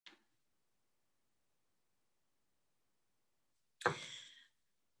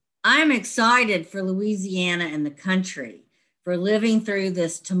I'm excited for Louisiana and the country for living through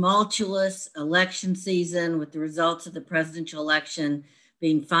this tumultuous election season with the results of the presidential election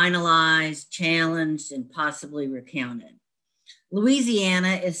being finalized, challenged, and possibly recounted.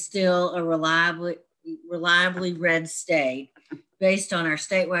 Louisiana is still a reliably red state based on our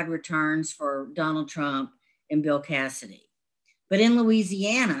statewide returns for Donald Trump and Bill Cassidy. But in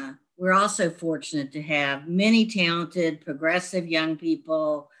Louisiana, we're also fortunate to have many talented, progressive young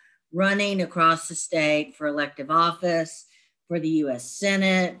people running across the state for elective office, for the US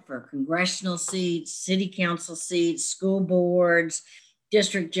Senate, for congressional seats, city council seats, school boards,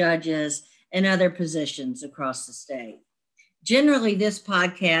 district judges, and other positions across the state. Generally, this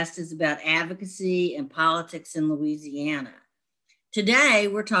podcast is about advocacy and politics in Louisiana. Today,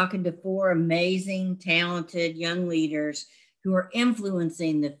 we're talking to four amazing, talented young leaders who are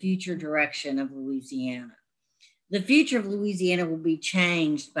influencing the future direction of Louisiana. The future of Louisiana will be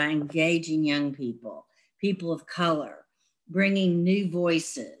changed by engaging young people, people of color, bringing new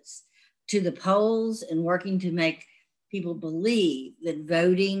voices to the polls and working to make people believe that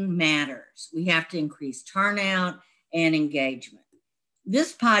voting matters. We have to increase turnout and engagement.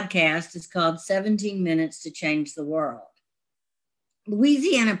 This podcast is called 17 Minutes to Change the World.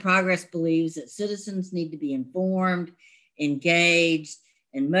 Louisiana Progress believes that citizens need to be informed, engaged,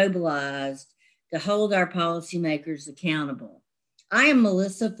 and mobilized to hold our policymakers accountable. I am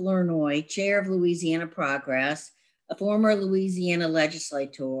Melissa Flournoy, Chair of Louisiana Progress, a former Louisiana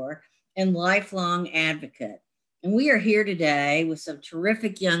legislator and lifelong advocate. And we are here today with some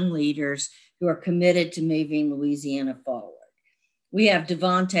terrific young leaders who are committed to moving Louisiana forward. We have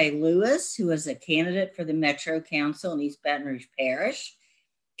Devontae Lewis, who is a candidate for the Metro Council in East Baton Rouge Parish,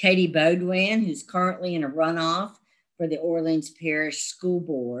 Katie Beaudoin, who's currently in a runoff for the Orleans Parish School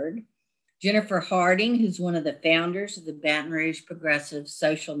Board, Jennifer Harding, who's one of the founders of the Baton Rouge Progressive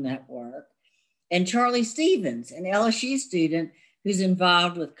Social Network, and Charlie Stevens, an LSU student who's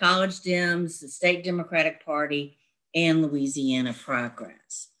involved with College Dems, the State Democratic Party, and Louisiana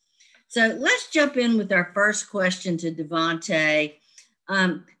Progress. So let's jump in with our first question to Devontae.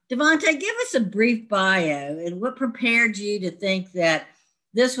 Devontae, give us a brief bio and what prepared you to think that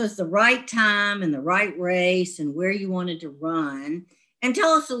this was the right time and the right race and where you wanted to run. And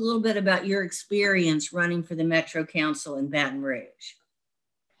tell us a little bit about your experience running for the Metro Council in Baton Rouge.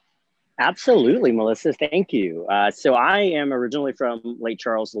 Absolutely, Melissa. Thank you. So I am originally from Lake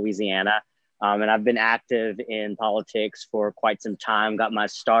Charles, Louisiana, and I've been active in politics for quite some time. Got my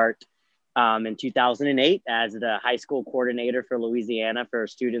start in 2008 as the high school coordinator for Louisiana for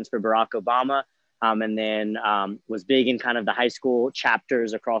students for Barack Obama. And then was big in kind of the high school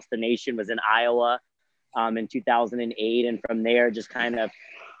chapters across the nation, was in Iowa in 2008. And from there, just kind of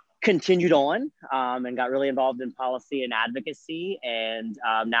continued on and got really involved in policy and advocacy. And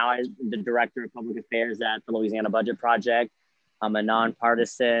now I'm the director of public affairs at the Louisiana Budget Project. I'm a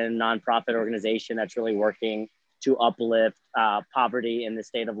nonpartisan, nonprofit organization that's really working to uplift poverty in the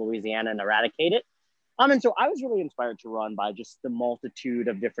state of Louisiana and eradicate it. And so I was really inspired to run by just the multitude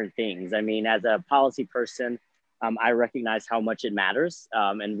of different things. I mean, as a policy person, I recognize how much it matters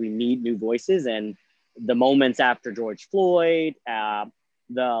and we need new voices. And the moments after George Floyd,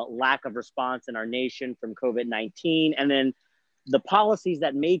 the lack of response in our nation from COVID-19, and then the policies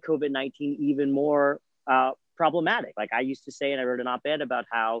that made COVID-19 even more problematic. Like I used to say, and I wrote an op-ed about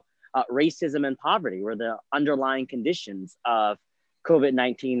how racism and poverty were the underlying conditions of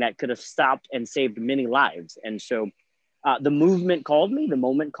COVID-19 that could have stopped and saved many lives. And so the movement called me, the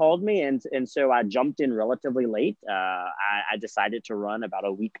moment called me. And so I jumped in relatively late. I decided to run about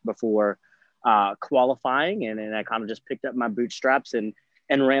a week before qualifying. And I kind of just picked up my bootstraps and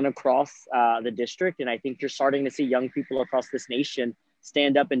ran across the district. And I think you're starting to see young people across this nation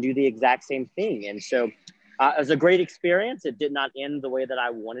stand up and do the exact same thing. And so it was a great experience. It did not end the way that I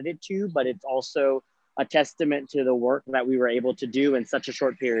wanted it to, but it's also a testament to the work that we were able to do in such a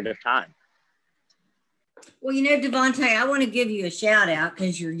short period of time. Well, you know, Devontae, I want to give you a shout out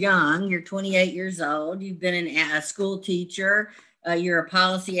because you're young. You're 28 years old. You've been a school teacher. You're a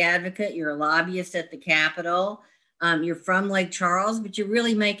policy advocate. You're a lobbyist at the Capitol. You're from Lake Charles, but you're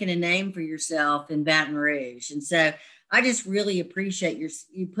really making a name for yourself in Baton Rouge. And so I just really appreciate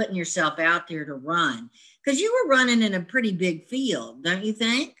you putting yourself out there to run because you were running in a pretty big field, don't you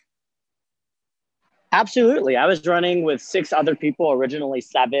think? Absolutely. I was running with 6 other people, originally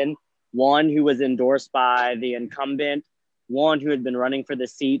 7, one who was endorsed by the incumbent, one who had been running for the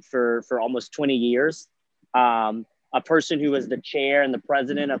seat for almost 20 years, a person who was the chair and the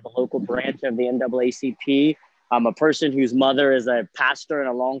president of the local branch of the NAACP, a person whose mother is a pastor and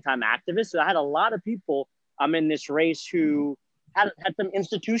a longtime activist. So I had a lot of people in this race who had some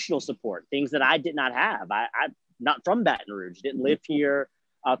institutional support, things that I did not have. I'm not from Baton Rouge, didn't live here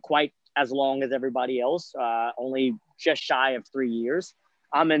quite as long as everybody else, only just shy of 3 years.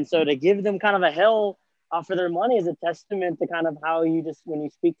 And so to give them kind of a hell for their money is a testament to kind of how you just, when you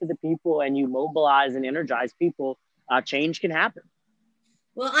speak to the people and you mobilize and energize people, change can happen.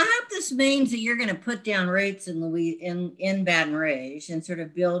 Well, I hope this means that you're going to put down roots in Baton Rouge and sort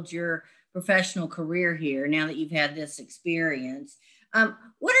of build your professional career here now that you've had this experience.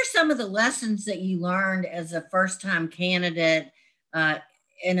 What are some of the lessons that you learned as a first-time candidate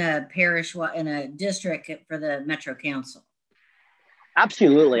in a parish, in a district for the Metro Council?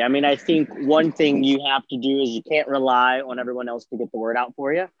 Absolutely. I mean, I think one thing you have to do is you can't rely on everyone else to get the word out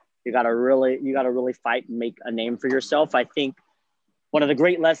for you. You got to really fight and make a name for yourself. I think one of the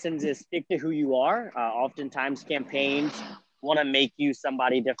great lessons is stick to who you are. Oftentimes campaigns want to make you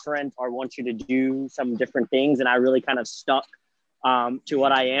somebody different or want you to do some different things. And I really kind of stuck to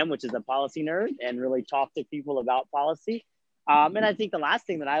what I am, which is a policy nerd, and really talk to people about policy. And I think the last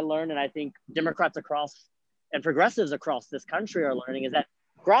thing that I learned, and I think Democrats across and progressives across this country are learning, is that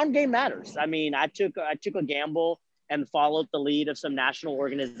ground game matters. I mean, I took a gamble and followed the lead of some national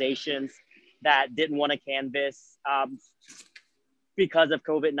organizations that didn't want to canvass because of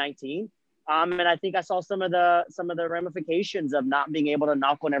COVID-19. And I think I saw some of the ramifications of not being able to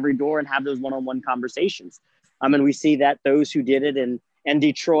knock on every door and have those one-on-one conversations. And we see that those who did it in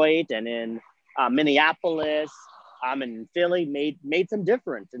Detroit and in Minneapolis and in Philly made some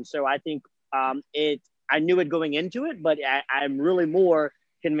difference. And so I think I knew it going into it, but I'm really more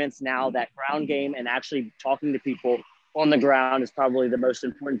convinced now that ground game and actually talking to people on the ground is probably the most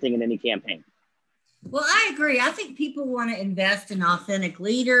important thing in any campaign. Well, I agree. I think people want to invest in authentic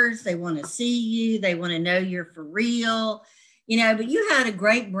leaders. They want to see you. They want to know you're for real, but you had a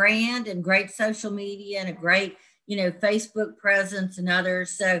great brand and great social media and a great, Facebook presence and others.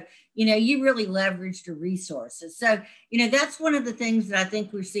 So, you really leveraged your resources. So, that's one of the things that I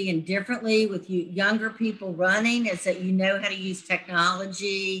think we're seeing differently with you younger people running is that you know how to use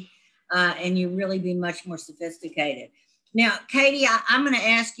technology and you really be much more sophisticated. Now, Katie, I'm going to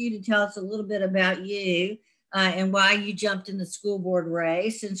ask you to tell us a little bit about you and why you jumped in the school board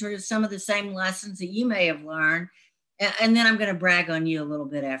race and sort of some of the same lessons that you may have learned. And then I'm going to brag on you a little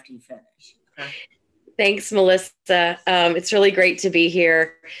bit after you finish. Okay? Thanks, Melissa. It's really great to be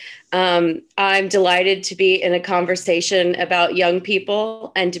here. I'm delighted to be in a conversation about young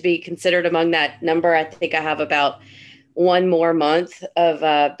people and to be considered among that number. I think I have about one more month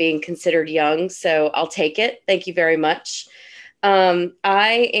of being considered young, so I'll take it. Thank you very much.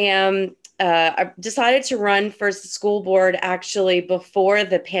 I decided to run for the school board actually before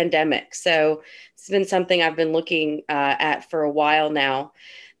the pandemic. So it's been something I've been looking at for a while now.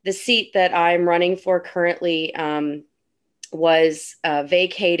 The seat that I'm running for currently was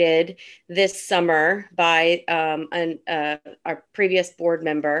vacated this summer by our previous board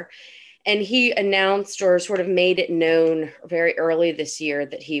member. And he announced or sort of made it known very early this year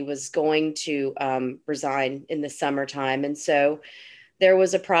that he was going to resign in the summertime. And so there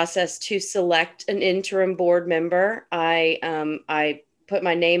was a process to select an interim board member. I put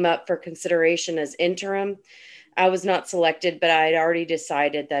my name up for consideration as interim. I was not selected, but I had already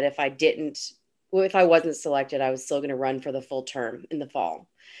decided that if I wasn't selected, I was still going to run for the full term in the fall.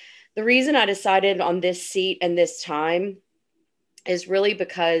 The reason I decided on this seat and this time is really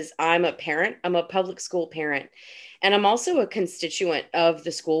because I'm a parent. I'm a public school parent, and I'm also a constituent of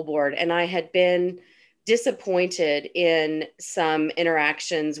the school board. And I had been disappointed in some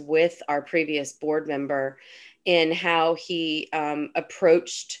interactions with our previous board member in how he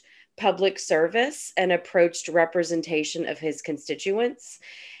approached public service and approached representation of his constituents.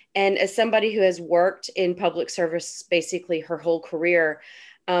 And as somebody who has worked in public service basically her whole career,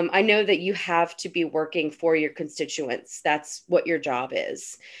 I know that you have to be working for your constituents. That's what your job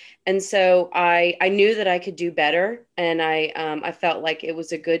is. And so I knew that I could do better. And I felt like it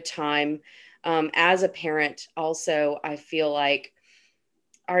was a good time. As a parent, also, I feel like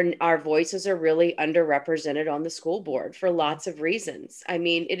our voices are really underrepresented on the school board for lots of reasons. I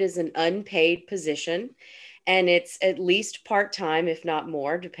mean, it is an unpaid position, and it's at least part-time, if not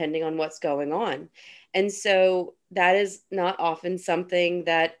more, depending on what's going on. And so that is not often something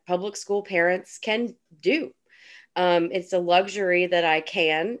that public school parents can do. It's a luxury that I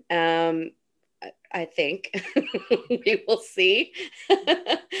can, I think. We will see.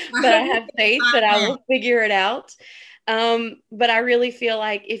 But I have faith that I will figure it out. But I really feel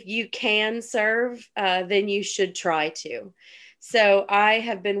like if you can serve, then you should try to. So I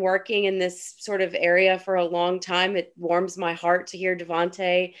have been working in this sort of area for a long time. It warms my heart to hear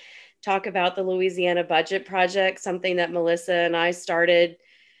Devontae talk about the Louisiana Budget Project, something that Melissa and I started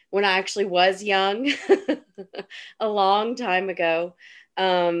when I actually was young, a long time ago.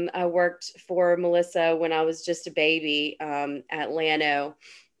 I worked for Melissa when I was just a baby at Llano,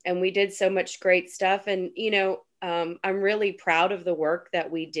 and we did so much great stuff. And, I'm really proud of the work that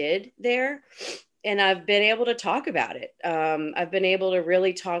we did there. And I've been able to talk about it. I've been able to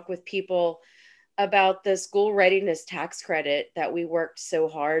really talk with people about the school readiness tax credit that we worked so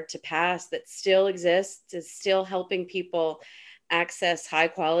hard to pass, that still exists, is still helping people access high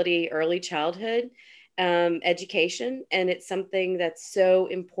quality early childhood education. And it's something that's so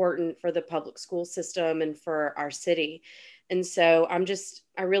important for the public school system and for our city. And so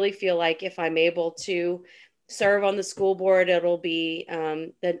I really feel like if I'm able to serve on the school board, it'll be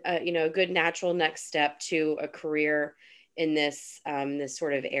a good natural next step to a career in this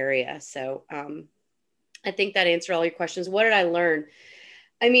sort of area. So I think that answered all your questions. What did I learn?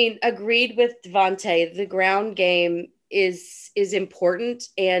 I mean, agreed with Devontae. The ground game is important,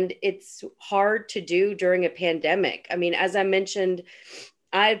 and it's hard to do during a pandemic. I mean, as I mentioned,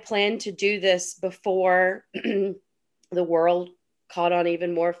 I had planned to do this before the world caught on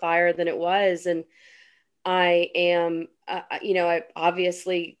even more fire than it was, and I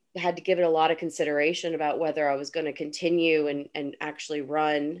obviously had to give it a lot of consideration about whether I was going to continue and actually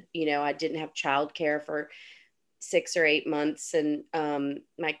run. I didn't have childcare for 6 or 8 months, and I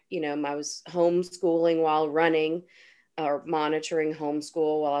was homeschooling while running, or monitoring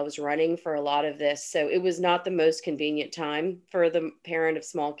homeschool while I was running for a lot of this. So it was not the most convenient time for the parent of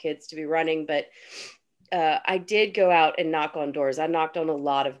small kids to be running, but I did go out and knock on doors. I knocked on a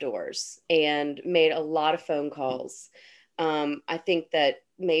lot of doors and made a lot of phone calls. I think that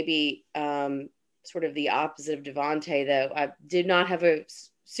maybe sort of the opposite of Devontae, though. I did not have a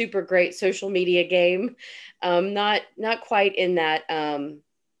super great social media game. Not quite in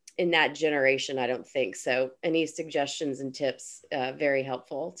that generation, I don't think. So any suggestions and tips, very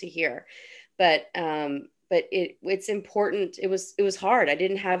helpful to hear. But it's important. It was hard. I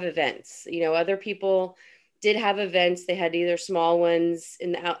didn't have events. Other people did have events. They had either small ones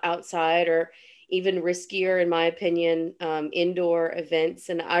in the outside, or even riskier, in my opinion, indoor events.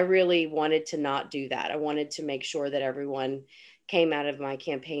 And I really wanted to not do that. I wanted to make sure that everyone came out of my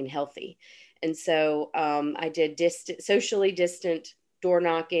campaign healthy. And so I did socially distant door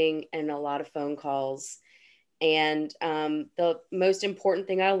knocking and a lot of phone calls. And the most important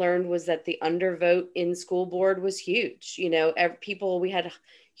thing I learned was that the undervote in school board was huge. We had a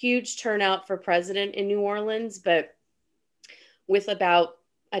huge turnout for president in New Orleans, but with about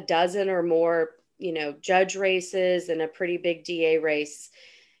a dozen or more, judge races and a pretty big DA race,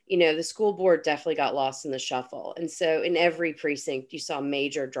 the school board definitely got lost in the shuffle. And so in every precinct, you saw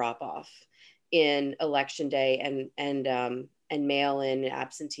major drop off in election day and mail-in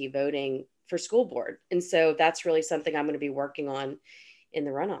absentee voting for school board. And so that's really something I'm going to be working on in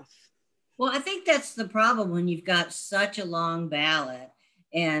the runoff. Well, I think that's the problem when you've got such a long ballot,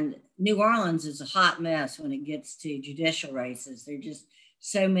 and New Orleans is a hot mess when it gets to judicial races. There are just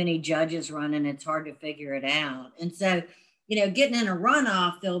so many judges running, it's hard to figure it out. And so, getting in a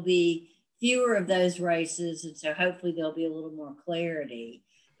runoff, there'll be fewer of those races. And so hopefully there'll be a little more clarity.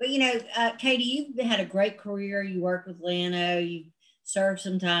 But, Katie, you've had a great career. You work with Llano, you served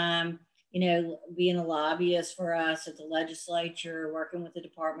some time, being a lobbyist for us at the legislature, working with the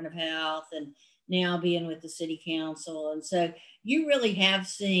Department of Health, and now being with the City Council. And so you really have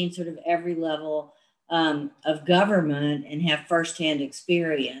seen sort of every level of government and have firsthand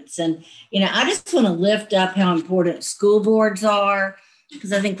experience. And, I just want to lift up how important school boards are,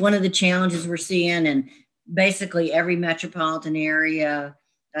 because I think one of the challenges we're seeing in basically every metropolitan area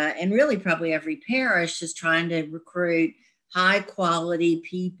and really probably every parish is trying to recruit high quality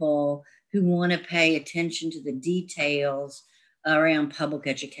people who want to pay attention to the details around public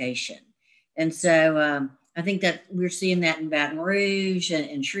education. And so I think that we're seeing that in Baton Rouge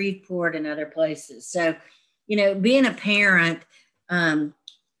and Shreveport and other places. So, being a parent, well,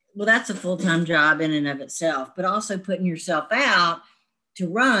 that's a full-time job in and of itself, but also putting yourself out to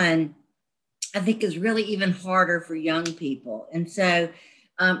run, I think is really even harder for young people. And so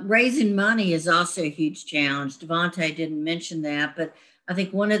raising money is also a huge challenge. Devontae didn't mention that, but I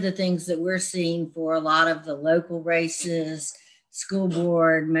think one of the things that we're seeing for a lot of the local races, school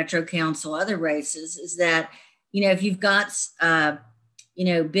board, Metro Council, other races, is that, if you've got,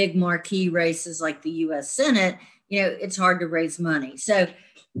 big marquee races like the U.S. Senate, it's hard to raise money. So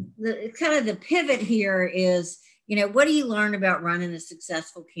the pivot here is, what do you learn about running a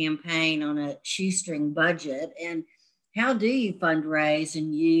successful campaign on a shoestring budget? And how do you fundraise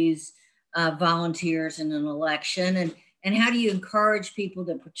and use volunteers in an election? And And how do you encourage people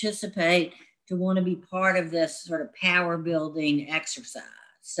to participate, to want to be part of this sort of power building exercise?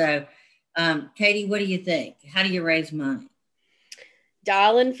 So, Katie, what do you think? How do you raise money?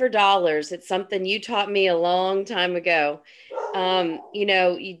 Dialing for dollars. It's something you taught me a long time ago.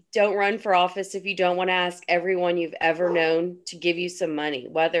 You don't run for office if you don't want to ask everyone you've ever known to give you some money,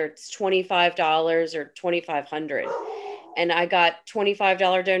 whether it's $25 or $2,500. And I got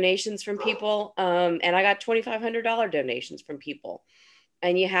 $25 donations from people, and I got $2,500 donations from people.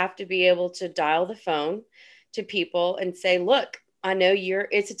 And you have to be able to dial the phone to people and say, look, I know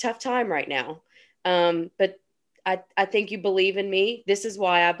it's a tough time right now. But I think you believe in me. This is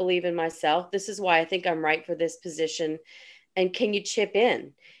why I believe in myself. This is why I think I'm right for this position. And can you chip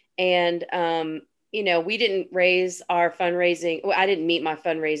in? And, we didn't raise our fundraising. Well, I didn't meet my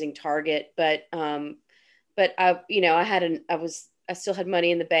fundraising target, but I still had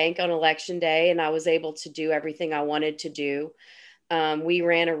money in the bank on election day, and I was able to do everything I wanted to do. We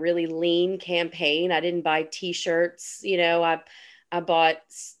ran a really lean campaign. I didn't buy t-shirts. I bought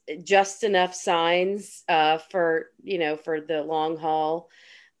just enough signs for the long haul.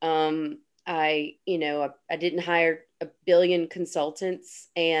 I didn't hire a billion consultants,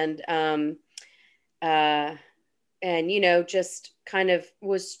 and just kind of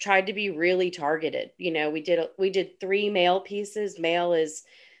was tried to be really targeted. We did 3 mail pieces. Mail is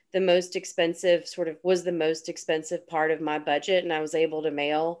was the most expensive part of my budget, and I was able to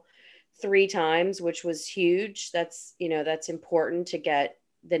mail 3 times, which was huge. That's important to get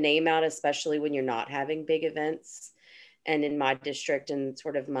the name out, especially when you're not having big events. And in my district and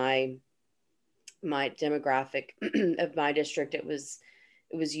sort of my demographic of my district, it was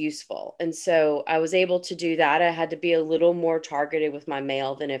useful. And so I was able to do that. I had to be a little more targeted with my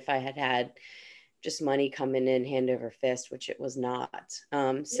mail than if I had just money coming in hand over fist, which it was not.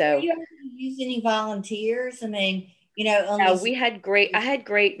 So did you use any volunteers? I mean, I had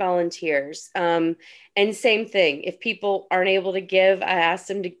great volunteers. And same thing, if people aren't able to give, I asked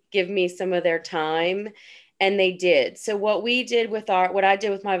them to give me some of their time, and they did. So what I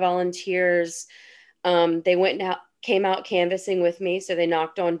did with my volunteers, they came out canvassing with me. So they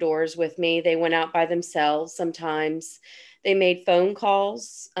knocked on doors with me. They went out by themselves. Sometimes they made phone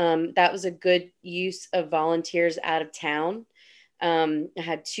calls. That was a good use of volunteers out of town. I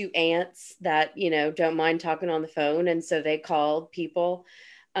had 2 aunts that, don't mind talking on the phone. And so they called people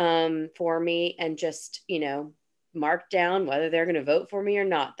for me and just, marked down whether they're going to vote for me or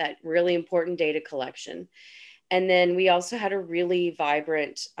not. That really important data collection. And then we also had a really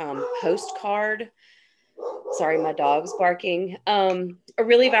vibrant postcard. Sorry, my dog's barking. A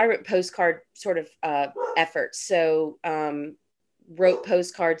really vibrant postcard sort of effort. So wrote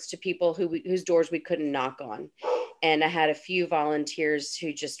postcards to people whose doors we couldn't knock on. And I had a few volunteers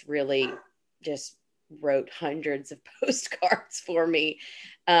who just really just wrote hundreds of postcards for me.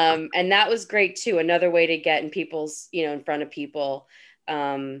 And that was great too. Another way to get in front of people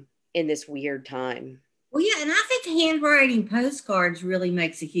in this weird time. Well, yeah. And I think handwriting postcards really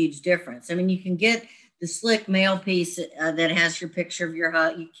makes a huge difference. I mean, you can get the slick mail piece that has your picture of your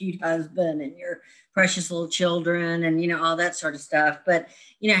cute husband and your precious little children and, all that sort of stuff. But,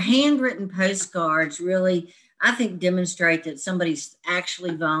 handwritten postcards really, I think, demonstrate that somebody's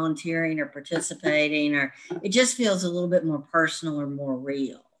actually volunteering or participating, or it just feels a little bit more personal or more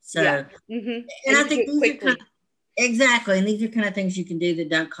real. So, yeah. Mm-hmm. And I think these exactly. And these are kind of things you can do that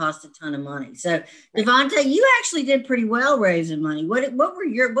don't cost a ton of money. So, right. Devonta, you actually did pretty well raising money. What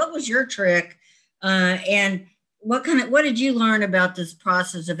was your trick? And what did you learn about this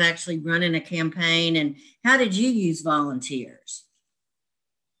process of actually running a campaign, and how did you use volunteers?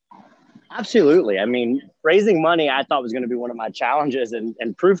 Absolutely. I mean, raising money, I thought was going to be one of my challenges,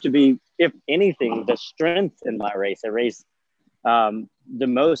 and proved to be, if anything, the strength in my race. I raised the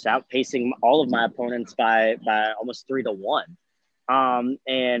most, outpacing all of my opponents by almost 3-1.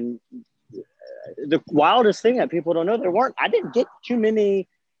 And the wildest thing that people don't know, I didn't get too many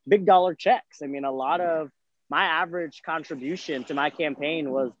big dollar checks. I mean, a lot of my average contribution to my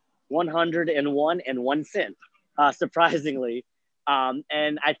campaign was 101 and 1 cent, surprisingly.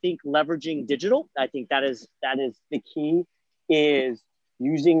 And I think leveraging digital, I think that is the key, is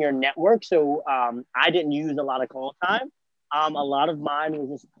using your network. So I didn't use a lot of call time. A lot of mine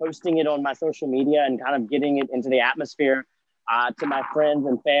was just posting it on my social media and kind of getting it into the atmosphere to my friends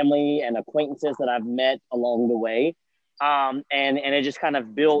and family and acquaintances that I've met along the way. And it just kind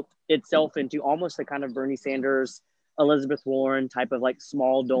of built itself into almost a kind of Bernie Sanders, Elizabeth Warren type of like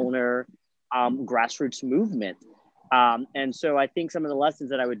small donor grassroots movement. And so I think some of the lessons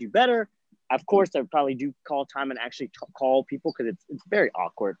that I would do better, of course, I would probably do call time and actually call people, because it's very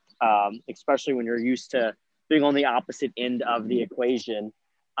awkward, especially when you're used to being on the opposite end of the equation.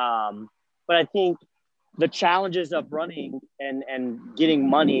 But I think the challenges of running and getting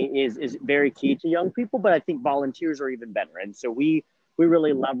money is very key to young people, but I think volunteers are even better. And so we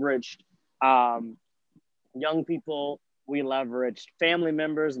really leveraged young people. We leveraged family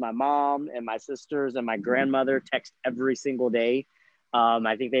members. My mom and my sisters and my grandmother text every single day.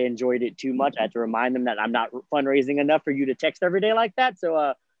 I think they enjoyed it too much. I had to remind them that I'm not fundraising enough for you to text every day like that.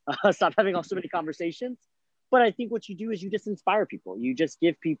 So stop having so many conversations. But I think what you do is you just inspire people. You just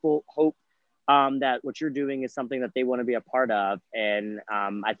give people hope that what you're doing is something that they want to be a part of. And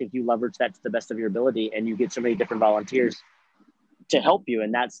I think you leverage that to the best of your ability, and you get so many different volunteers to help you.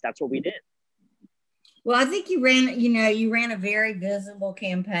 And that's what we did. Well, I think you ran a very visible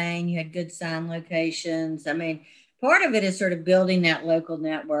campaign. You had good sign locations. I mean, part of it is sort of building that local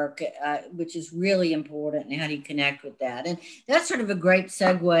network, which is really important. And how do you connect with that? And that's sort of a great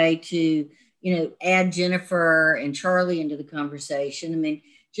segue to, add Jennifer and Charlie into the conversation. I mean,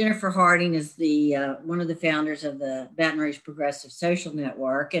 Jennifer Harding is the one of the founders of the Baton Rouge Progressive Social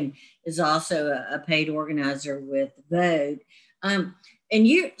Network and is also a paid organizer with Vogue.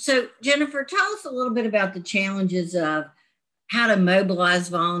 So Jennifer, tell us a little bit about the challenges of how to mobilize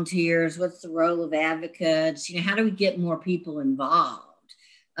volunteers. What's the role of advocates? How do we get more people involved?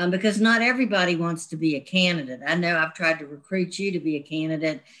 Because not everybody wants to be a candidate. I know I've tried to recruit you to be a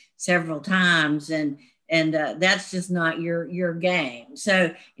candidate several times, and that's just not your game.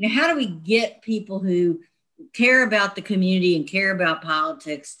 So, how do we get people who care about the community and care about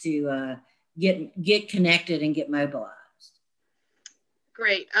politics to get connected and get mobilized?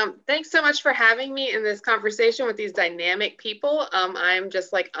 Great. Thanks so much for having me in this conversation with these dynamic people. I'm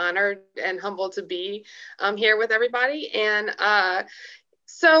just honored and humbled to be here with everybody. And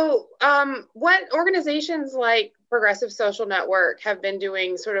so what organizations like Progressive Social Network have been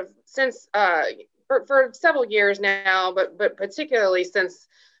doing sort of since for several years now, but particularly since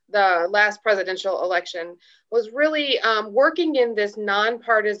the last presidential election, was really working in this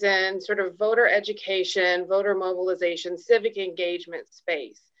nonpartisan sort of voter education, voter mobilization, civic engagement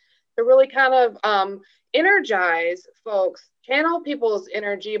space to really kind of energize folks, channel people's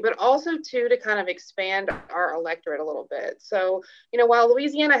energy, but also to kind of expand our electorate a little bit. So, while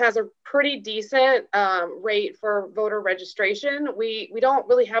Louisiana has a pretty decent rate for voter registration, we don't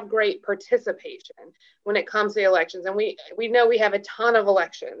really have great participation when it comes to the elections. And we know we have a ton of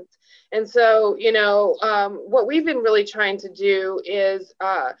elections. And so, what we've been really trying to do is,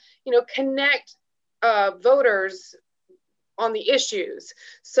 connect voters on the issues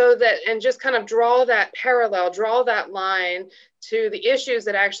so that, and just kind of draw that parallel, draw that line to the issues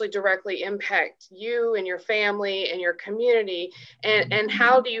that actually directly impact you and your family and your community. And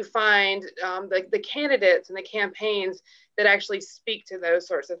how do you find the candidates and the campaigns that actually speak to those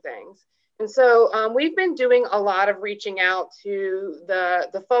sorts of things? And so we've been doing a lot of reaching out to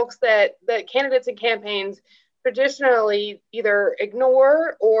the folks that candidates and campaigns traditionally either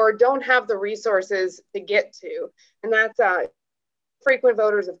ignore or don't have the resources to get to. And that's frequent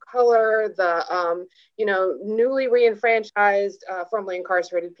voters of color, the newly reenfranchised, formerly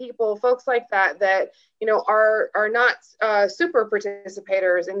incarcerated people, folks like that are not super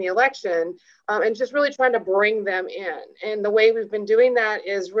participators in the election, and just really trying to bring them in. And the way we've been doing that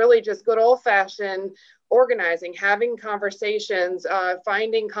is really just good old-fashioned organizing, having conversations,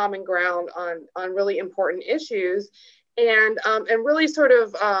 finding common ground on really important issues, and really sort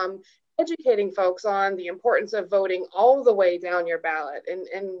of educating folks on the importance of voting all the way down your ballot.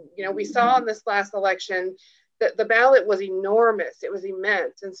 And we saw in this last election that the ballot was enormous. It was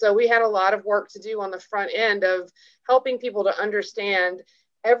immense. And so we had a lot of work to do on the front end of helping people to understand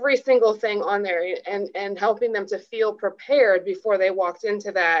every single thing on there and helping them to feel prepared before they walked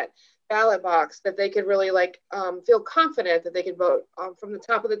into that ballot box, that they could really feel confident that they could vote from the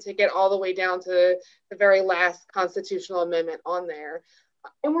top of the ticket all the way down to the very last constitutional amendment on there.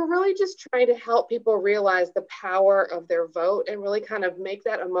 And we're really just trying to help people realize the power of their vote and really kind of make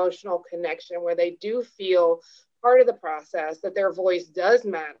that emotional connection where they do feel part of the process, that their voice does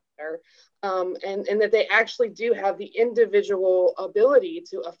matter, and that they actually do have the individual ability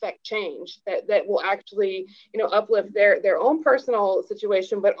to affect change that will actually, uplift their own personal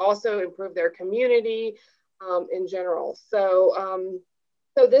situation, but also improve their community in general. So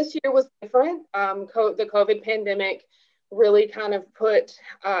this year was different. The COVID pandemic really kind of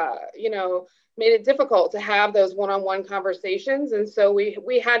made it difficult to have those one-on-one conversations. And so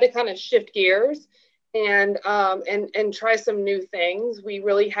we had to kind of shift gears and try some new things. We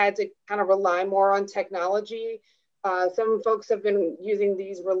really had to kind of rely more on technology. Some folks have been using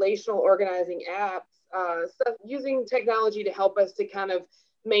these relational organizing apps, so using technology to help us to kind of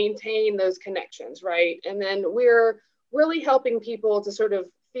maintain those connections, right? And then we're really helping people to sort of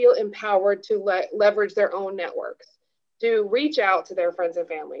feel empowered to leverage their own networks, to reach out to their friends and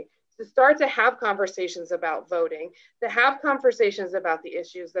family, to start to have conversations about voting, to have conversations about the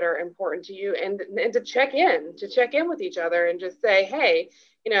issues that are important to you, and to check in with each other and just say, hey,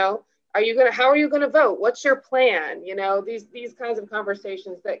 you know, how are you going to vote? What's your plan? You know, these kinds of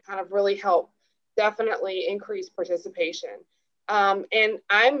conversations that kind of really help definitely increase participation. And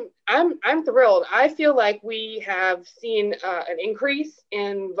I'm thrilled. I feel like we have seen an increase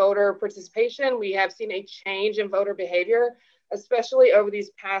in voter participation. We have seen a change in voter behavior, especially over these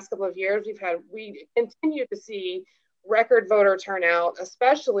past couple of years. We continue to see record voter turnout,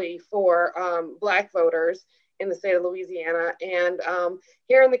 especially for Black voters in the state of Louisiana. And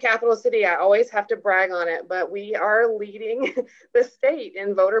here in the capital city, I always have to brag on it, but we are leading the state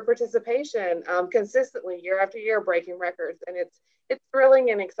in voter participation consistently year after year, breaking records. And it's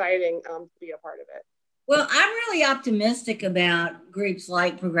thrilling and exciting to be a part of it. Well, I'm really optimistic about groups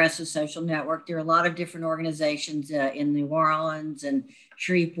like Progressive Social Network. There are a lot of different organizations in New Orleans and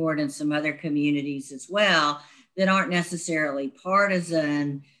Shreveport and some other communities as well that aren't necessarily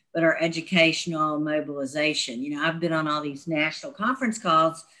partisan, but are educational mobilization. You know, I've been on all these national conference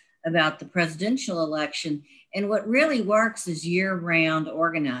calls about the presidential election, and what really works is year-round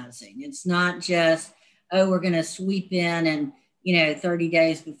organizing. It's not just, oh, we're going to sweep in and 30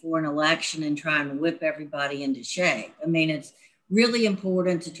 days before an election and try and whip everybody into shape. I mean, it's really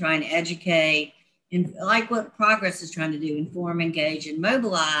important to try and educate, and like what Progress is trying to do, inform, engage, and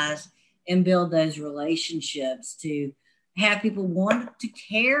mobilize, and build those relationships to have people want to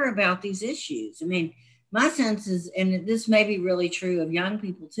care about these issues. I mean, my sense is, and this may be really true of young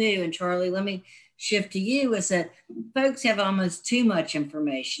people too, and Charlie, let me shift to you, is that folks have almost too much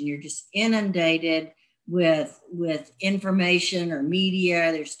information. You're just inundated with information or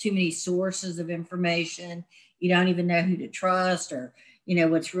media. There's too many sources of information. You don't even know who to trust or,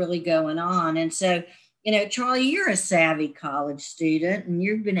 what's really going on. And so, Charlie, you're a savvy college student and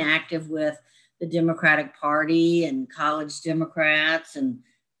you've been active with the Democratic Party and College Democrats and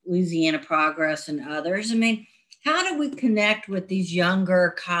Louisiana Progress and others. I mean, how do we connect with these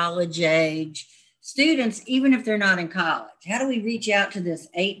younger college age students, even if they're not in college? How do we reach out to this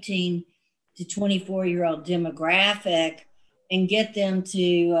 18 to 24-year-old demographic and get them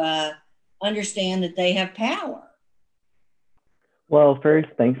to understand that they have power? Well, first,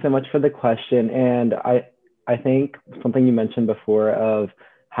 thanks so much for the question. And I think something you mentioned before of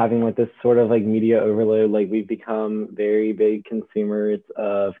having like this sort of like media overload, like we've become very big consumers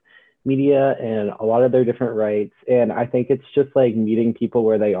of media and a lot of their different rights. And I think it's just like meeting people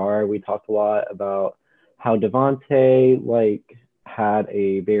where they are. We talked a lot about how Devontae had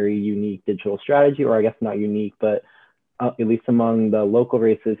a very unique digital strategy, or I guess not unique, but at least among the local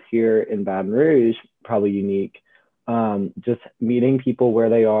races here in Baton Rouge, probably unique. Just meeting people where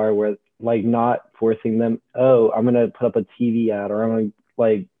they are, where not forcing them, oh, I'm gonna put up a TV ad or I'm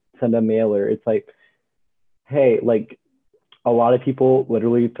gonna send a mailer. It's hey, a lot of people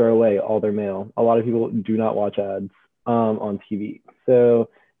literally throw away all their mail. A lot of people do not watch ads on TV. So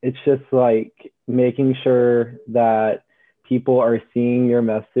it's just making sure that people are seeing your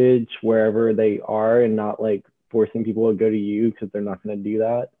message wherever they are and not forcing people to go to you because they're not going to do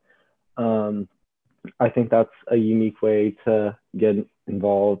that. I think that's a unique way to get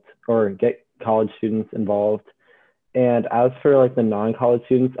involved or get college students involved. And as for the non-college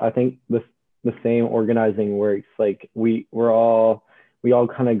students, I think the same organizing works. We all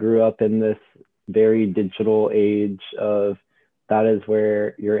kind of grew up in this very digital age of that is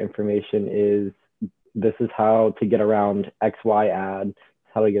where your information is. This is how to get around XY ad,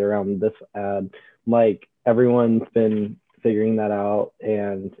 how to get around this ad. Everyone's been figuring that out.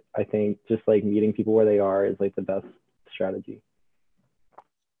 And I think just meeting people where they are is the best strategy.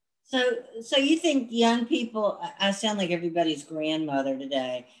 So you think young people, I sound like everybody's grandmother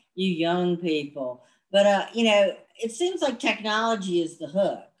today, you young people, but it seems like technology is the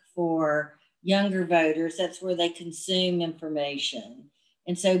hook for younger voters. That's where they consume information.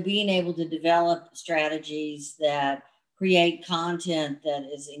 And so being able to develop strategies that create content that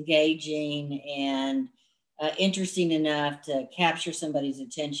is engaging and interesting enough to capture somebody's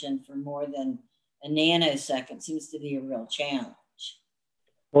attention for more than a nanosecond seems to be a real challenge.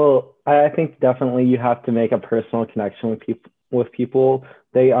 Well, I think definitely you have to make a personal connection with people.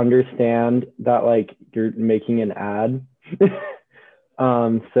 They understand that you're making an ad.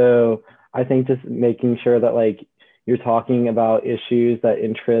 So I think just making sure that you're talking about issues that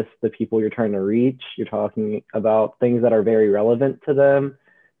interest the people you're trying to reach. You're talking about things that are very relevant to them,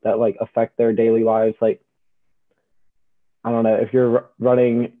 that affect their daily lives. I don't know, if you're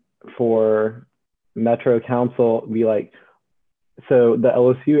running for Metro Council, be like, so the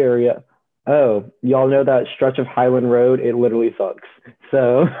LSU area, oh, y'all know that stretch of Highland Road? It literally sucks.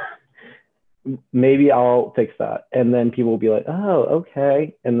 So maybe I'll fix that. And then people will be like, oh,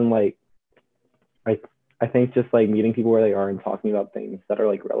 okay. And then like, I, I think just like meeting people where they are and talking about things that are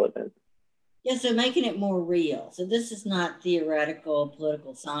like relevant. Yeah, so making it more real. So this is not theoretical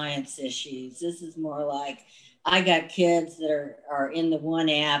political science issues. This is more like I got kids that are in the one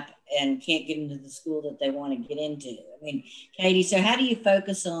app and can't get into the school that they want to get into. I mean, Katie, so how do you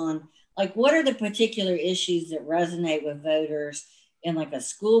focus on like what are the particular issues that resonate with voters in like a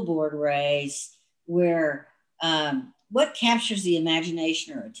school board race where what captures the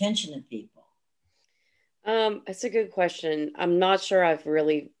imagination or attention of people? That's a good question. I'm not sure I've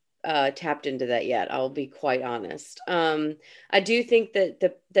really tapped into that yet. I'll be quite honest. I do think that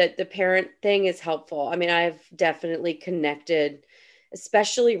the parent thing is helpful. I mean, I've definitely connected,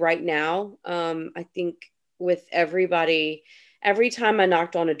 especially right now. I think with everybody, every time I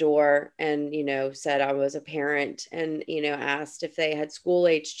knocked on a door and said I was a parent and asked if they had school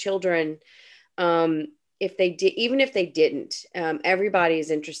age children, um, if they did, even if they didn't, everybody is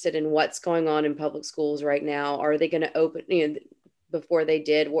interested in what's going on in public schools right now. Are they going to open, before they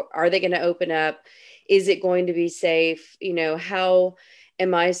did, are they going to open up? Is it going to be safe? How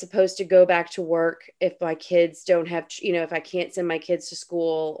am I supposed to go back to work if my kids don't have, if I can't send my kids to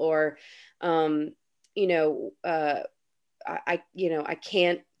school or, you know, uh, I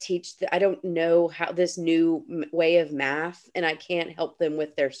can't teach I don't know how this new way of math and I can't help them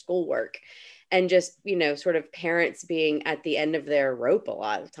with their schoolwork and just sort of parents being at the end of their rope a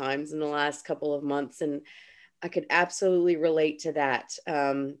lot of times in the last couple of months, and I could absolutely relate to that.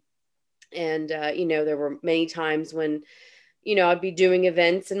 And there were many times when I'd be doing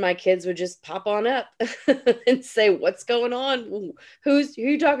events and my kids would just pop on up and say, what's going on? Who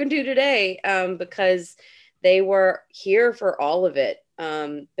you talking to today? Because they were here for all of it,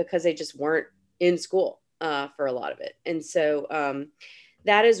 because they just weren't in school for a lot of it. And so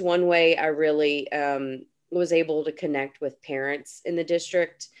that is one way I really was able to connect with parents in the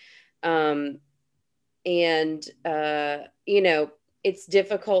district. Um, and it's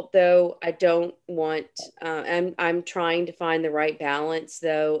difficult though. I don't want I'm trying to find the right balance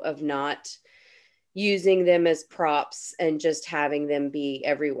though of not using them as props and just having them be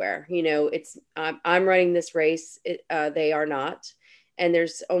everywhere. It's I'm running this race, they are not, and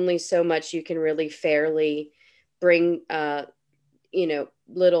there's only so much you can really fairly bring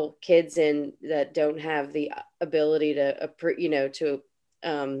little kids in that don't have the ability to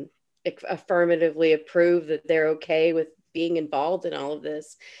affirmatively approve that they're okay with being involved in all of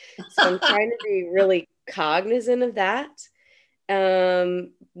this. So I'm trying to be really cognizant of that,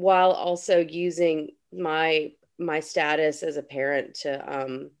 while also using my status as a parent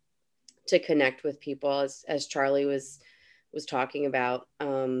to connect with people, as Charlie was talking about.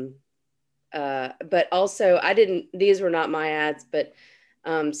 But also these were not my ads, but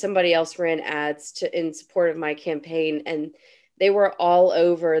somebody else ran ads in support of my campaign, and they were all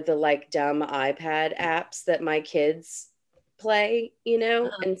over the like dumb iPad apps that my kids play,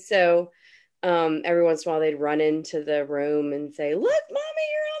 and so every once in a while they'd run into the room and say, look, mommy,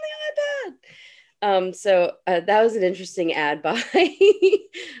 you're on the iPad. So that was an interesting ad buy.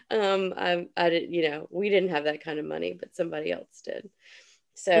 I didn't, we didn't have that kind of money, but somebody else did.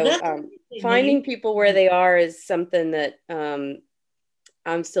 So finding people where they are is something that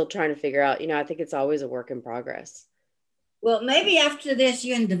I'm still trying to figure out. I think it's always a work in progress. Well, maybe after this,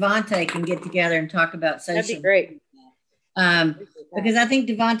 you and Devontae can get together and talk about social. That'd be great. Because I think,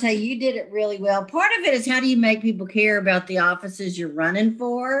 Devontae, you did it really well. Part of it is how do you make people care about the offices you're running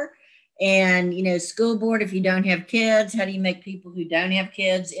for? And, school board, if you don't have kids, how do you make people who don't have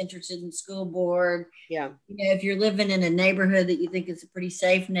kids interested in school board? Yeah. If you're living in a neighborhood that you think is a pretty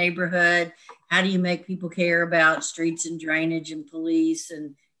safe neighborhood, how do you make people care about streets and drainage and police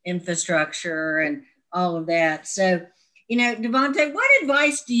and infrastructure and all of that? So, Devontae, what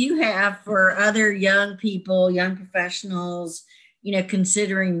advice do you have for other young people, young professionals,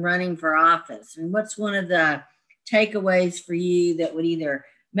 considering running for office? And what's one of the takeaways for you that would either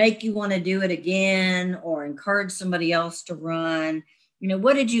make you want to do it again or encourage somebody else to run?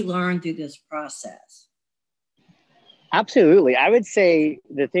 What did you learn through this process? Absolutely. I would say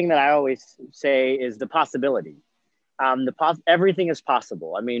the thing that I always say is the possibility. Everything is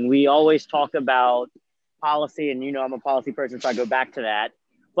possible. I mean, we always talk about policy, and I'm a policy person, so I go back to that.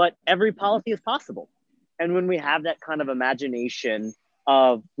 But every policy is possible. And when we have that kind of imagination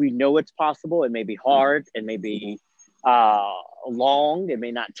of we know it's possible, it may be hard, it may be long, it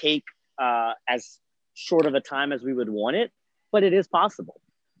may not take as short of a time as we would want it, but it is possible.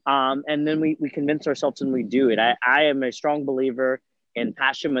 And then we convince ourselves and we do it. I am a strong believer in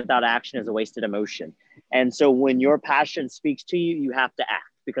passion without action is a wasted emotion. And so when your passion speaks to you, you have to act,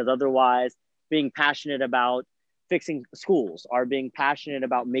 because otherwise being passionate about fixing schools or being passionate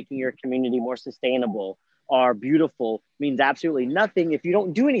about making your community more sustainable or beautiful means absolutely nothing if you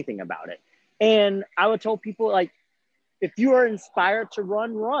don't do anything about it. And I would tell people, like, if you are inspired to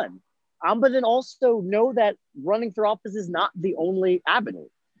run, run. But then also know that running for office is not the only avenue.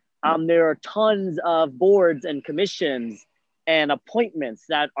 There are tons of boards and commissions and appointments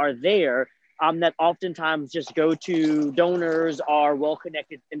that are there that oftentimes just go to donors or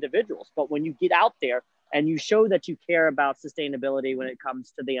well-connected individuals. But when you get out there and you show that you care about sustainability when it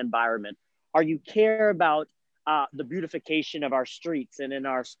comes to the environment, or you care about the beautification of our streets and in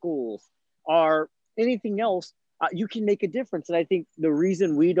our schools, or anything else, you can make a difference. And I think the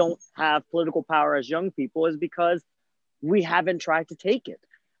reason we don't have political power as young people is because we haven't tried to take it.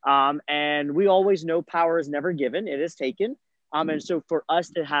 And we always know power is never given, it is taken. And so for us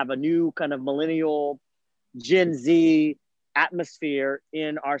to have a new kind of millennial Gen Z atmosphere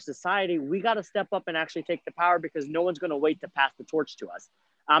in our society, we got to step up and actually take the power, because no one's going to wait to pass the torch to us.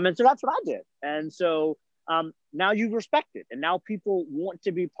 And so that's what I did. And so now you respect it. And now people want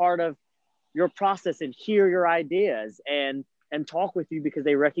to be part of your process and hear your ideas and talk with you because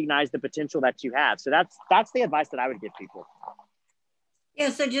they recognize the potential that you have. So that's the advice that I would give people. Yeah,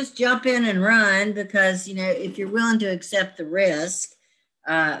 so just jump in and run, because, you know, if you're willing to accept the risk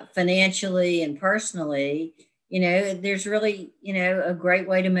financially and personally, you know, there's really, you know, a great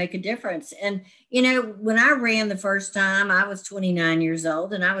way to make a difference. And, you know, when I ran the first time, I was 29 years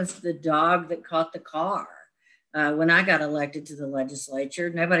old, and I was the dog that caught the car. When I got elected to the legislature,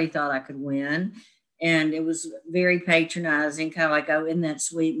 nobody thought I could win. And it was very patronizing, kind of like, oh, isn't that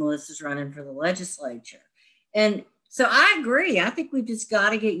sweet? Melissa's running for the legislature. And so I agree. I think we've just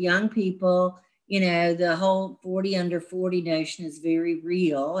got to get young people, you know, the whole 40 under 40 notion is very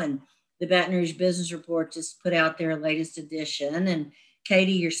real. And the Baton Rouge Business Report just put out their latest edition. And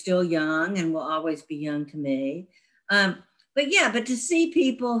Katie, you're still young and will always be young to me. But to see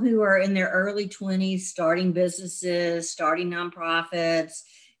people who are in their early 20s, starting businesses, starting nonprofits,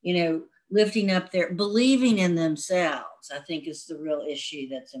 you know, lifting up their, believing in themselves, I think is the real issue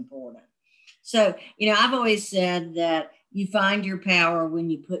that's important. So, you know, I've always said that you find your power when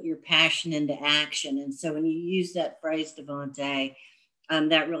you put your passion into action. And so when you use that phrase, Devontae,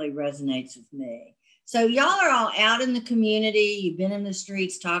 that really resonates with me. So y'all are all out in the community. You've been in the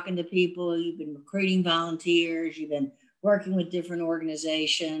streets talking to people. You've been recruiting volunteers. You've been working with different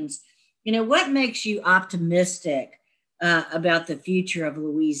organizations. You know, what makes you optimistic about the future of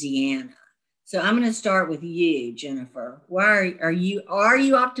Louisiana? So I'm going to start with you, Jennifer. Why are you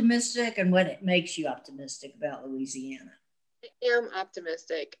optimistic, and what makes you optimistic about Louisiana? I am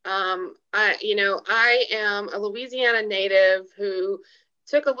optimistic. I am a Louisiana native who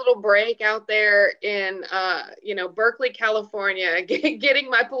took a little break out there in, Berkeley, California, getting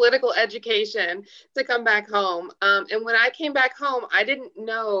my political education to come back home. And when I came back home, I didn't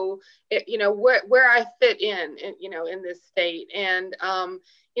know, where I fit in this state. And,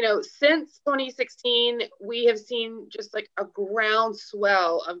 since 2016, we have seen just like a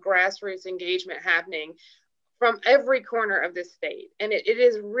groundswell of grassroots engagement happening from every corner of this state. And it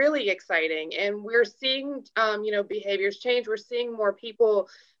is really exciting. And we're seeing, behaviors change. We're seeing more people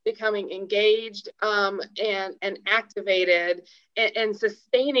becoming engaged and activated and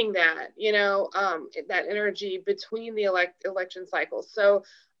sustaining that, that energy between the election cycles. So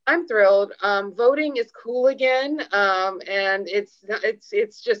I'm thrilled. Voting is cool again. And it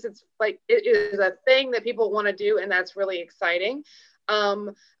is a thing that people want to do. And that's really exciting.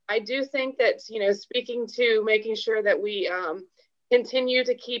 I do think that, speaking to making sure that we continue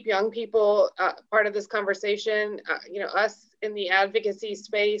to keep young people part of this conversation, us in the advocacy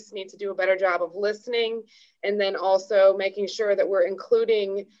space need to do a better job of listening, and then also making sure that we're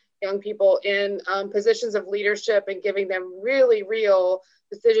including young people in positions of leadership and giving them really real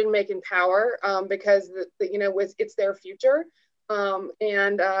decision-making power because, it's their future.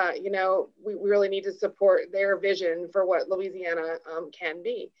 We really need to support their vision for what Louisiana can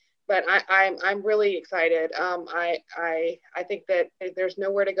be. But I'm really excited. I think that there's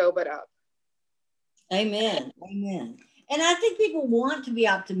nowhere to go but up. Amen. And I think people want to be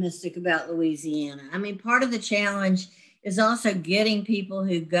optimistic about Louisiana. I mean, part of the challenge is also getting people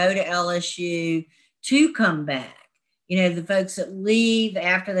who go to LSU to come back. The folks that leave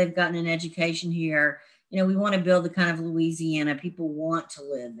after they've gotten an education here, we want to build the kind of Louisiana people want to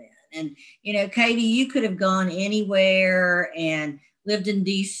live in. And, Katie, you could have gone anywhere and lived in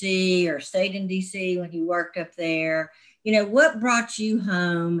DC or stayed in DC when you worked up there. What brought you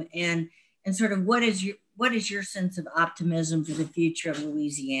home, and sort of what is your sense of optimism for the future of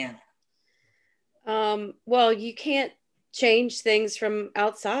Louisiana? Well, you can't change things from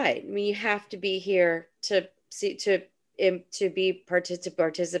outside. I mean, you have to be here to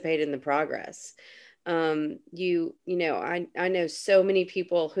participate in the progress. I know so many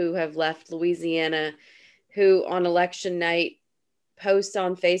people who have left Louisiana who on election night post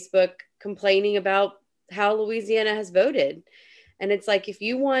on Facebook complaining about how Louisiana has voted. And it's like,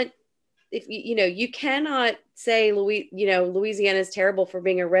 you cannot say Louisiana is terrible for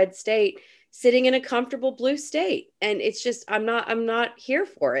being a red state sitting in a comfortable blue state. And it's just, I'm not here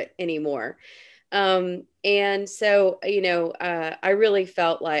for it anymore. And so, I really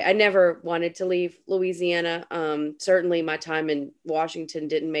felt like I never wanted to leave Louisiana. Certainly my time in Washington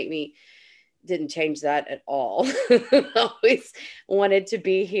didn't change that at all. Always wanted to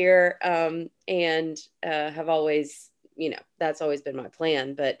be here. And have always, that's always been my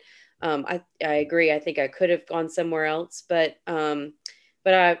plan. But I agree. I think I could have gone somewhere else, but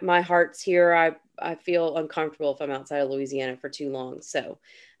my heart's here. I feel uncomfortable if I'm outside of Louisiana for too long. So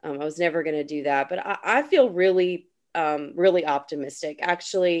I was never going to do that, but I feel really, really optimistic.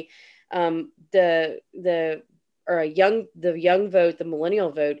 Actually, the young vote, the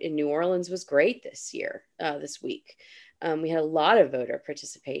millennial vote in New Orleans was great this week. We had a lot of voter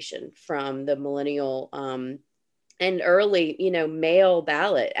participation from the millennial and early, mail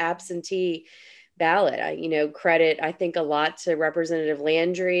ballot, absentee ballot. I credit, I think, a lot to Representative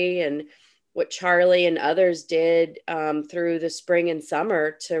Landry and what Charlie and others did through the spring and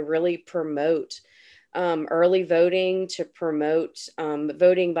summer to really promote early voting, to promote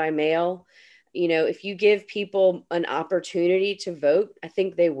voting by mail. If you give people an opportunity to vote, I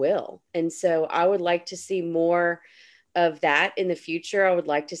think they will. And so I would like to see more of that in the future. I would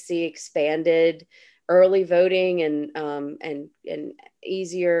like to see expanded early voting and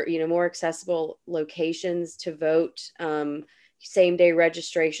easier, more accessible locations to vote, same day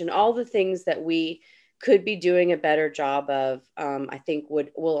registration, all the things that we could be doing a better job of, I think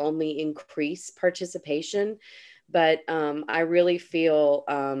will only increase participation. But I really feel,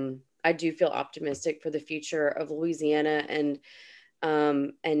 I do feel optimistic for the future of Louisiana. And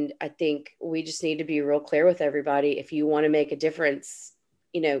I think we just need to be real clear with everybody. If you want to make a difference,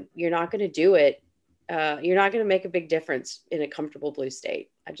 you're not going to do it. You're not going to make a big difference in a comfortable blue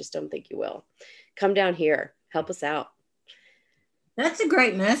state. I just don't think you will. Come down here, help us out. That's a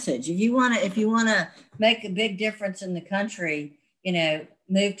great message. If you want to make a big difference in the country,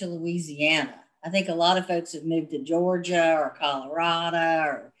 move to Louisiana. I think a lot of folks have moved to Georgia or Colorado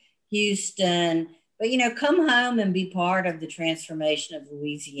or Houston, but come home and be part of the transformation of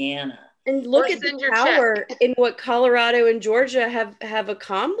Louisiana. And look at the power in what Colorado and Georgia have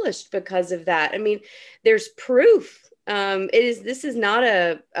accomplished because of that. I mean, there's proof. This is not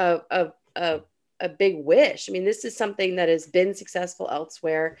a big wish. I mean, this is something that has been successful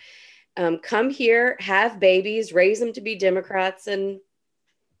elsewhere. Come here, have babies, raise them to be Democrats, and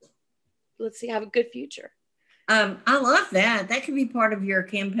let's see, have a good future. I love that. That could be part of your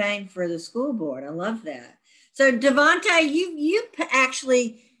campaign for the school board. I love that. So Devontae, you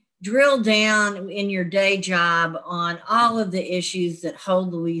actually drill down in your day job on all of the issues that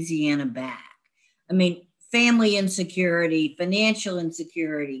hold Louisiana back. I mean, family insecurity, financial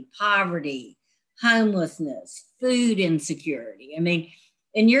insecurity, poverty, homelessness, food insecurity. I mean,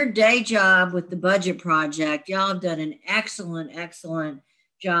 in your day job with the Budget Project, y'all have done an excellent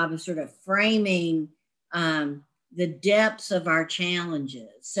job of sort of framing the depths of our challenges.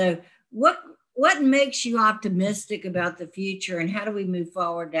 So what makes you optimistic about the future, and how do we move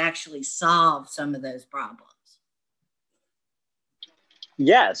forward to actually solve some of those problems?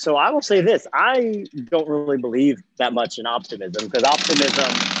 Yeah, so I will say this. I don't really believe that much in optimism, because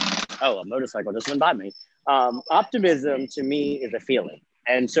a motorcycle just went by me. Optimism to me is a feeling.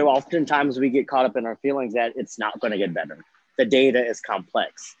 And so oftentimes we get caught up in our feelings that it's not going to get better. The data is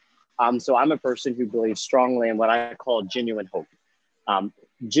complex. So I'm a person who believes strongly in what I call genuine hope.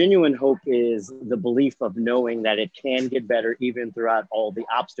 Genuine hope is the belief of knowing that it can get better even throughout all the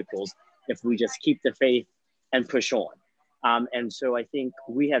obstacles if we just keep the faith and push on. And so I think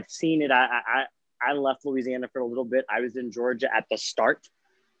we have seen it. I left Louisiana for a little bit. I was in Georgia at the start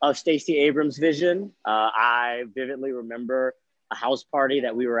of Stacey Abrams' vision. I vividly remember a house party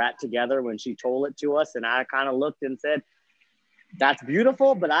that we were at together when she told it to us. And I kind of looked and said, that's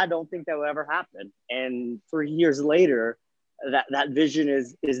beautiful, but I don't think that will ever happen. And 3 years later, that vision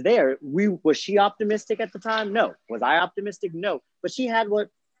is there. Was she optimistic at the time? No. Was I optimistic? No. But she had what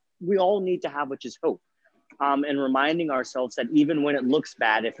we all need to have, which is hope. And reminding ourselves that even when it looks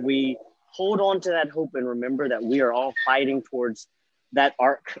bad, if we hold on to that hope and remember that we are all fighting towards that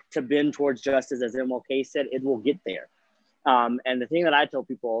arc to bend towards justice, as MLK said, it will get there. And the thing that I tell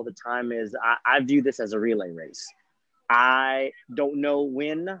people all the time is I view this as a relay race. I don't know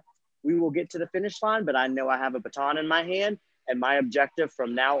when we will get to the finish line, but I know I have a baton in my hand. And my objective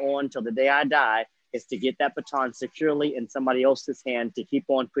from now on till the day I die is to get that baton securely in somebody else's hand to keep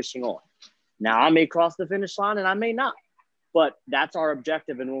on pushing on. Now, I may cross the finish line and I may not, but that's our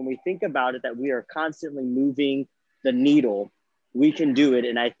objective. And when we think about it, that we are constantly moving the needle, we can do it.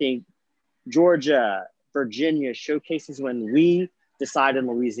 And I think Georgia, Virginia showcases when we decide in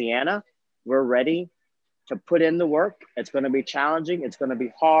Louisiana, we're ready to put in the work. It's going to be challenging. It's going to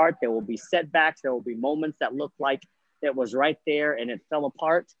be hard. There will be setbacks. There will be moments that look like it was right there and it fell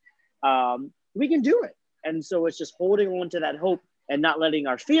apart. We can do it. And so it's just holding on to that hope and not letting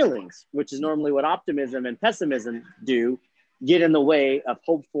our feelings, which is normally what optimism and pessimism do, get in the way of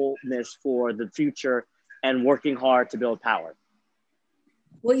hopefulness for the future and working hard to build power.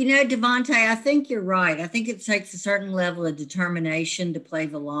 Well, you know, Devontae, I think you're right. I think it takes a certain level of determination to play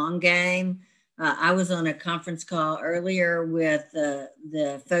the long game. I was on a conference call earlier with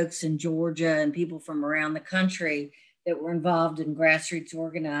the folks in Georgia and people from around the country that were involved in grassroots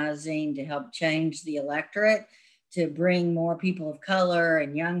organizing to help change the electorate, to bring more people of color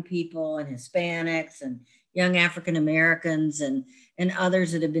and young people and Hispanics and young African Americans and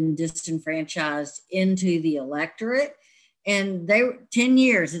others that have been disenfranchised into the electorate. And they were 10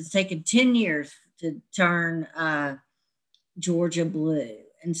 years, it's taken 10 years to turn Georgia blue.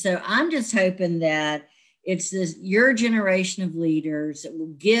 And so I'm just hoping that it's your generation of leaders that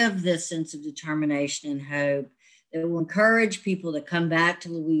will give this sense of determination and hope, that will encourage people to come back to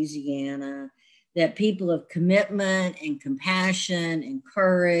Louisiana, that people of commitment and compassion and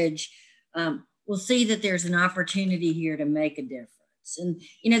courage will see that there's an opportunity here to make a difference. And,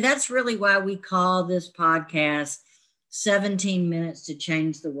 you know, that's really why we call this podcast 17 Minutes to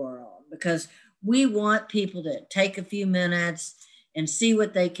Change the World, because we want people to take a few minutes and see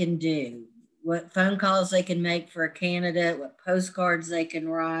what they can do, what phone calls they can make for a candidate, what postcards they can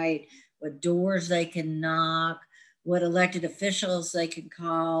write, what doors they can knock, what elected officials they can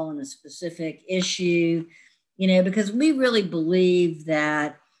call on a specific issue, you know, because we really believe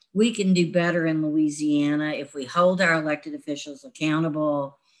that we can do better in Louisiana if we hold our elected officials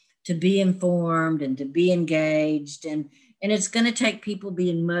accountable to be informed and to be engaged. And it's going to take people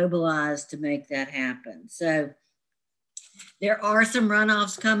being mobilized to make that happen. So there are some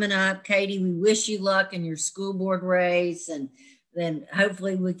runoffs coming up. Katie, we wish you luck in your school board race. And then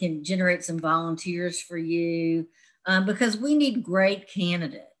hopefully we can generate some volunteers for you because we need great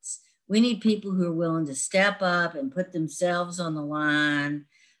candidates. We need people who are willing to step up and put themselves on the line,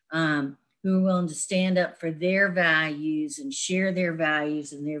 who are willing to stand up for their values and share their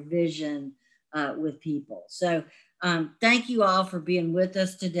values and their vision with people. So thank you all for being with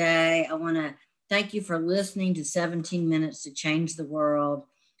us today. I want to thank you for listening to 17 Minutes to Change the World.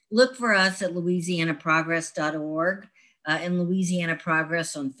 Look for us at louisianaprogress.org and Louisiana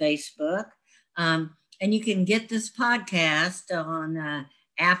Progress on Facebook. And you can get this podcast on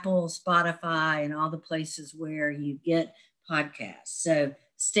Apple, Spotify, and all the places where you get podcasts. So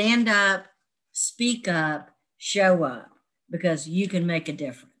stand up, speak up, show up, because you can make a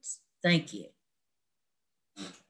difference. Thank you.